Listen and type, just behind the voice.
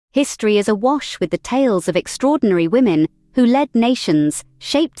History is awash with the tales of extraordinary women who led nations,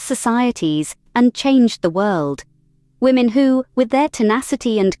 shaped societies, and changed the world. Women who, with their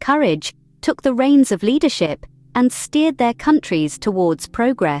tenacity and courage, took the reins of leadership and steered their countries towards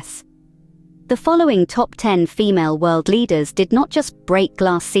progress. The following top 10 female world leaders did not just break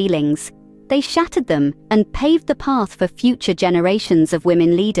glass ceilings, they shattered them and paved the path for future generations of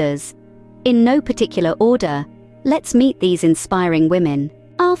women leaders. In no particular order, let's meet these inspiring women.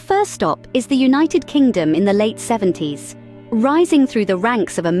 Our first stop is the United Kingdom in the late 70s. Rising through the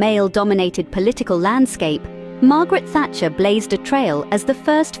ranks of a male-dominated political landscape, Margaret Thatcher blazed a trail as the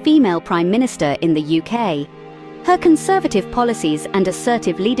first female Prime Minister in the UK. Her conservative policies and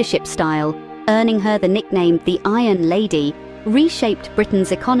assertive leadership style, earning her the nickname the Iron Lady, reshaped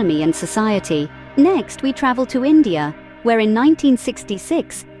Britain's economy and society. Next, we travel to India, where in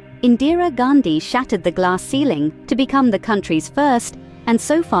 1966, Indira Gandhi shattered the glass ceiling to become the country's first, and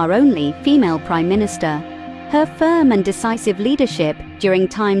so far only, female Prime Minister. Her firm and decisive leadership during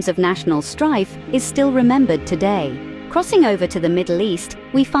times of national strife is still remembered today. Crossing over to the Middle East,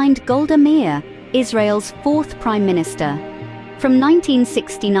 we find Golda Meir, Israel's fourth Prime Minister. From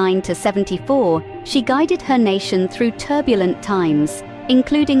 1969 to 74, she guided her nation through turbulent times,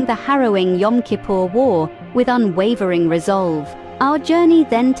 including the harrowing Yom Kippur War, with unwavering resolve. Our journey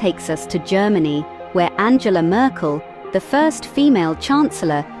then takes us to Germany, where Angela Merkel, the first female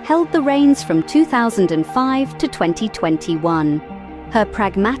chancellor, held the reins from 2005 to 2021. Her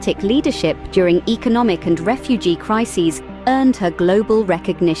pragmatic leadership during economic and refugee crises earned her global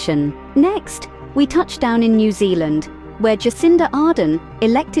recognition. Next, we touch down in New Zealand, where Jacinda Ardern,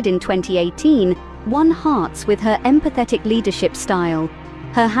 elected in 2018, won hearts with her empathetic leadership style.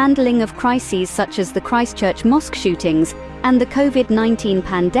 Her handling of crises such as the Christchurch mosque shootings and the COVID-19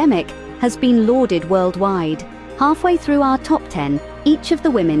 pandemic has been lauded worldwide. Halfway through our top 10, each of the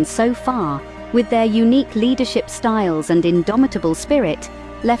women so far, with their unique leadership styles and indomitable spirit,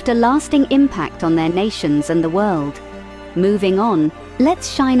 left a lasting impact on their nations and the world. Moving on,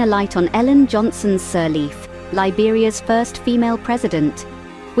 let's shine a light on Ellen Johnson Sirleaf, Liberia's first female president.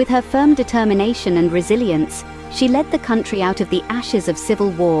 With her firm determination and resilience, she led the country out of the ashes of civil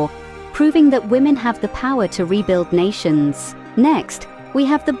war, proving that women have the power to rebuild nations. Next, we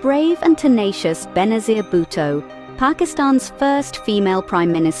have the brave and tenacious Benazir Bhutto, Pakistan's first female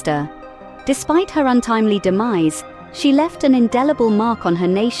prime minister. Despite her untimely demise, she left an indelible mark on her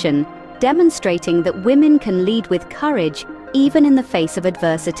nation, demonstrating that women can lead with courage even in the face of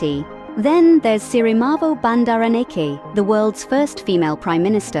adversity. Then there's Sirimavo Bandaranaike, the world's first female prime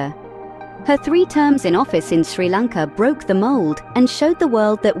minister. Her 3 terms in office in Sri Lanka broke the mold and showed the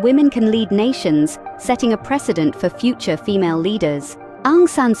world that women can lead nations, setting a precedent for future female leaders. Aung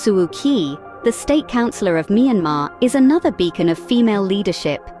San Suu Kyi, the state councillor of Myanmar, is another beacon of female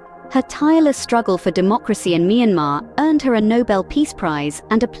leadership. Her tireless struggle for democracy in Myanmar earned her a Nobel Peace Prize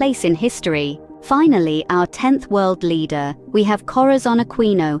and a place in history. Finally, our 10th world leader, we have Corazon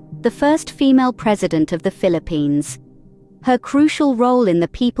Aquino, the first female president of the Philippines. Her crucial role in the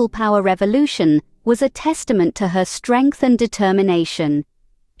People Power Revolution was a testament to her strength and determination.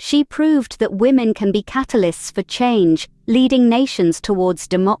 She proved that women can be catalysts for change, leading nations towards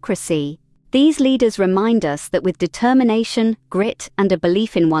democracy. These leaders remind us that with determination, grit, and a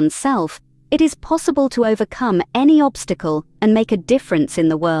belief in oneself, it is possible to overcome any obstacle and make a difference in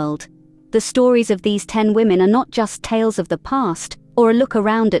the world. The stories of these 10 women are not just tales of the past or a look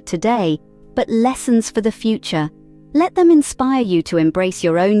around at today, but lessons for the future. Let them inspire you to embrace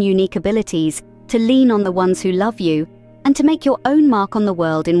your own unique abilities, to lean on the ones who love you, and to make your own mark on the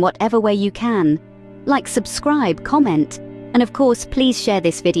world in whatever way you can. Like, subscribe, comment, and of course, please share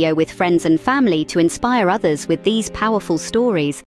this video with friends and family to inspire others with these powerful stories.